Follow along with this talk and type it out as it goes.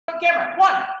camera.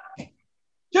 1,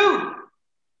 2,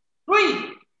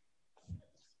 3,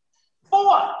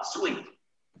 4. Sweet.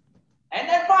 And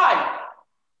then 5.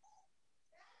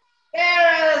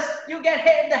 There is. You get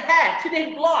hit in the head. You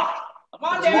didn't block. Come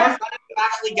on, there. It's more fun if you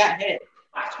actually get hit.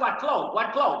 That's one close.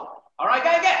 One close. All right, go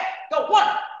again. Go.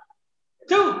 1,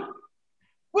 2,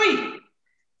 3,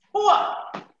 4,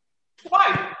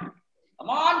 5. Come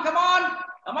on, come on,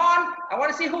 come on. I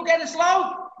want to see who gets it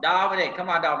slow. Dominic, come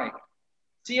on, Dominic.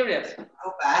 Serious.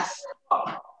 How fast?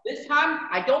 This time,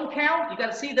 I don't count. You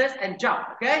got to see this and jump,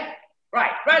 okay?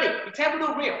 Right, ready. Be careful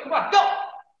to do real. Come on, go.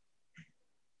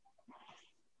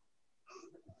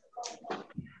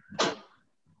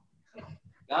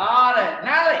 Got it.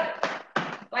 Natalie.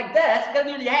 Like this. You're going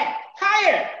to do your hand.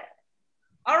 Higher.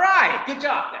 All right. Good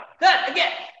job. Good.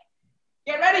 Again.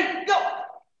 Get ready. Go.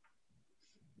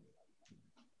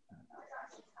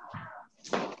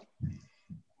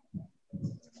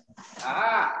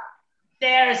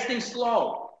 There is too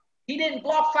slow. He didn't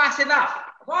block fast enough.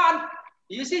 Come on.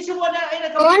 You see someone in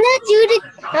the I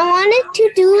wanted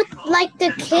to do like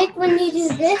the kick when you do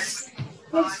this.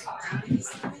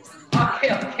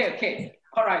 Okay.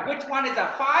 All right. Which one is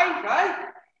a 5, right?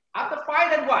 After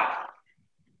 5, then what?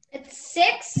 It's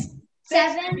 6,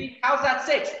 7. How's that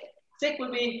 6? 6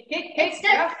 would be kick.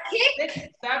 Yeah. Kick, 6,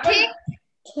 7.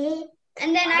 Kick.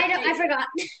 And then I forgot.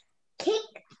 Kick.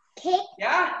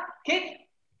 Yeah, kick.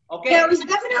 Okay. Yeah, it was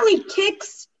definitely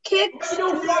kicks. You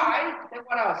do 5. Then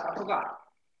what else? I forgot.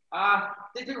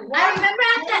 They do 1. I remember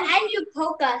at the end you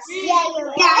poke us.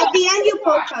 Yeah, at the end you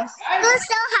poke us. It was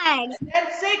so hard. And then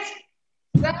 6,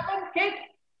 7, kick.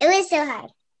 It was so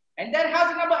hard. And then how's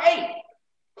the number 8?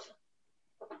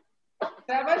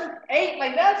 7, 8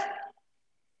 like this.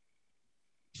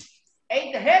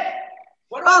 8 the hit.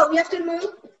 Oh, you have to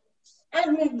move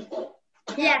and move.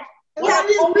 Yeah. You have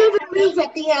to move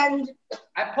at the end.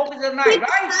 I poke it at 9,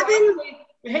 right? 7.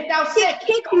 We hit down 6.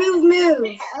 Kick, move.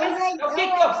 Go, kick,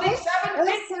 go. 6, 7,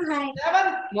 6, 7.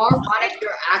 More fun if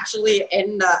you're actually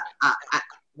in the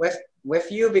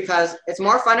with you, because it's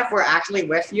more fun if we're actually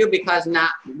with you, because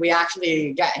not we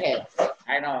actually get hit.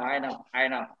 I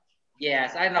know.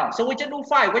 Yes, I know. So we just do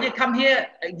 5. When you come here,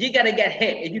 you gotta get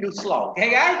hit if you do slow.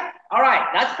 Okay, guys? All right,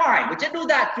 that's fine. We just do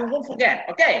that. You won't forget.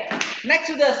 Okay. Next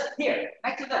to this here.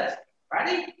 Next to this.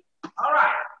 Ready? All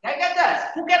right. Now get this.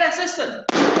 Who get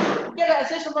assistant? Who get an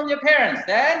assistant from your parents?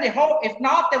 Then they hold. If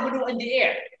not, then we do in the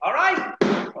air. All right?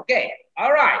 Okay.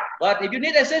 All right. But if you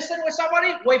need assistance with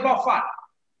somebody, way more fun.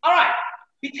 All right.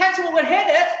 Because we will hit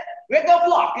it, we'll go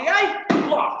block. Okay?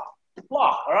 Block.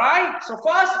 All right? So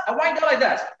first, I want to go like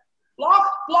this.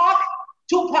 Block,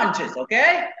 2 punches.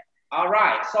 Okay? All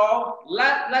right. So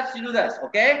let's do this.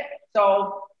 Okay?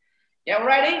 So, yeah,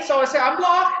 ready? So I say I'm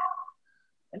block.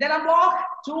 And then I'm block,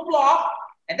 2 block.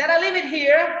 And then I leave it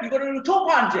here. You're going to do 2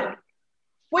 punches.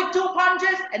 Quick 2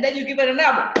 punches, and then you give it an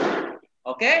elbow.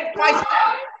 Okay? Twice.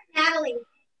 Natalie.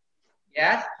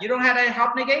 Yes? You don't have any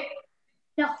help, Nikki?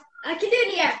 No, I can do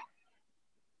it here.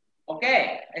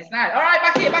 Okay, it's nice. All right,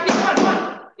 back here. Come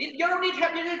on. You don't need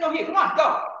help. You need to go here. Come on,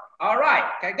 go. All right.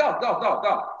 Okay, go.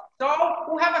 So,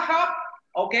 who have a help?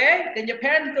 Okay, then your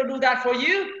parents will do that for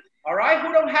you. All right,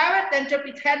 who don't have it, then just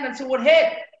pretend and see what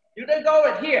hit. You then go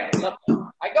right here. Look.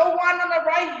 I go 1 on the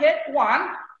right, hit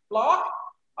 1, block.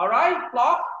 All right,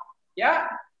 block. Yeah.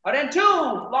 And then 2,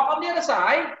 block on the other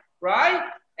side, right?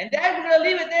 And then we're gonna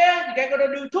leave it there. You're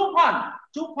gonna do 2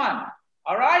 punch.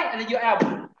 All right, and then your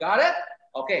elbow. Got it?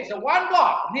 Okay, so 1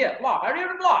 block here, block. I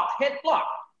didn't block, hit block.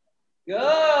 Good.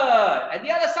 And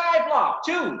the other side block,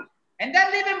 2. And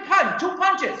then leave him punch, 2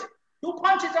 punches. 2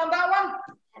 punches on that one.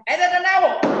 And then an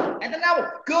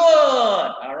elbow. Good.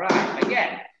 All right,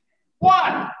 again.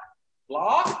 1.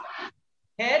 Block,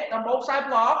 hit on both sides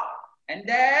block, and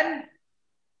then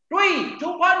 3,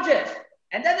 2 punches,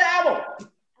 and then the elbow.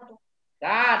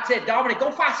 That's it, Dominic.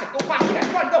 Go faster. Come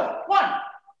on, go. 1,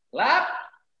 left,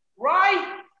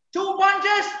 right, 2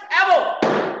 punches, elbow.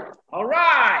 All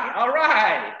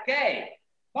right. Okay.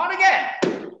 1 again.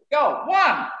 Go.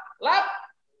 1, left,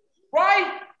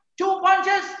 right, 2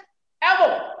 punches,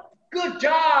 elbow. Good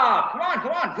job. Come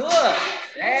on. Good.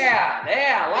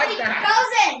 There. Like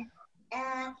that. Frozen.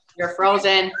 You're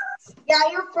frozen. Yeah,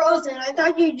 you're frozen. I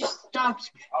thought you just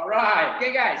stopped. All right.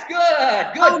 Okay, guys.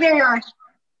 Good. Oh, there you are.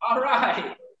 All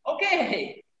right.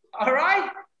 Okay. All right.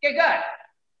 Okay, good.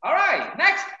 All right.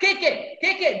 Next, kick it.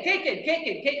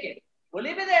 We'll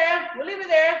leave it there.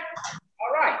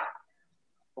 All right.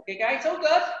 Okay, guys. So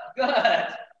good. Good.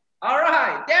 All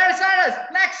right. There's Cyrus.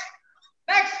 Next.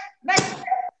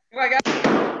 Come on,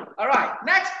 guys. All right.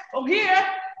 Next, from here.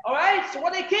 All right. So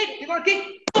when they kick, you're going to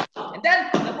kick. And then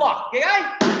the block. Okay, guys?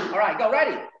 All right. Go.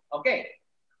 Ready. Okay.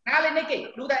 Now, Nikki,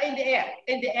 do that in the air.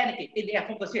 In the air, Nikki. In the air.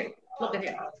 Focus here. Look at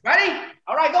here. Ready?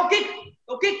 All right, go kick.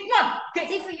 Go kick. Come on. Kick.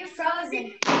 See, for you're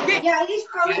frozen. Kick. Yeah, he's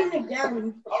frozen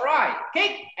again. All right.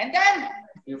 Kick. And then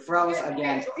You froze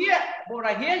again. so here, go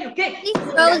right here, you kick. He's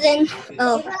frozen.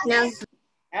 Oh, now.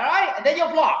 All right, and then you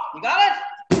block. You got it?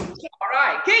 All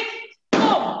right, kick,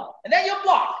 boom, and then you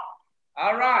block.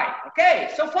 All right,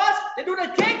 okay. So first they do the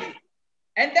kick,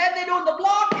 and then they do the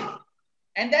block,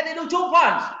 and then they do 2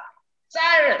 punch.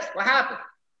 Cyrus, what happened?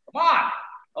 Come on.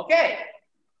 Okay.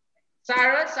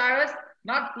 Cyrus,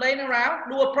 not playing around.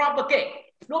 Do a proper kick.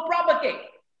 Do a proper kick.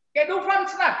 Okay, do front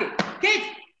snap kick. Kick,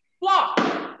 block,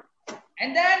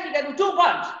 and then you can do 2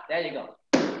 punch. There you go.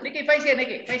 Nikki, face here.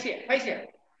 Nikki, face here. Face here.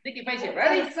 Nikki, face here.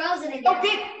 Ready? He's frozen again. Go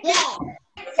kick. Yeah.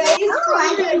 Yeah, he's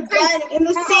frozen again in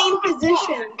the same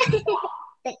position.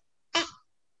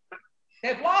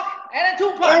 Okay, block and then 2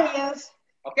 There punch. he is.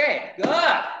 Okay,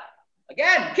 good.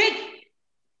 Again, kick,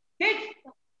 kick,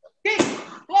 kick,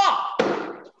 block.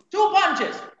 2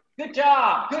 punches. Good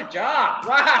job. Good job.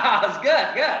 Wow, that's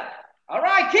good. Good. All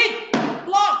right, kick,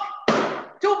 block.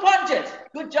 2 punches.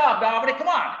 Good job, Dominic. Come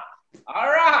on. All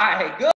right, good.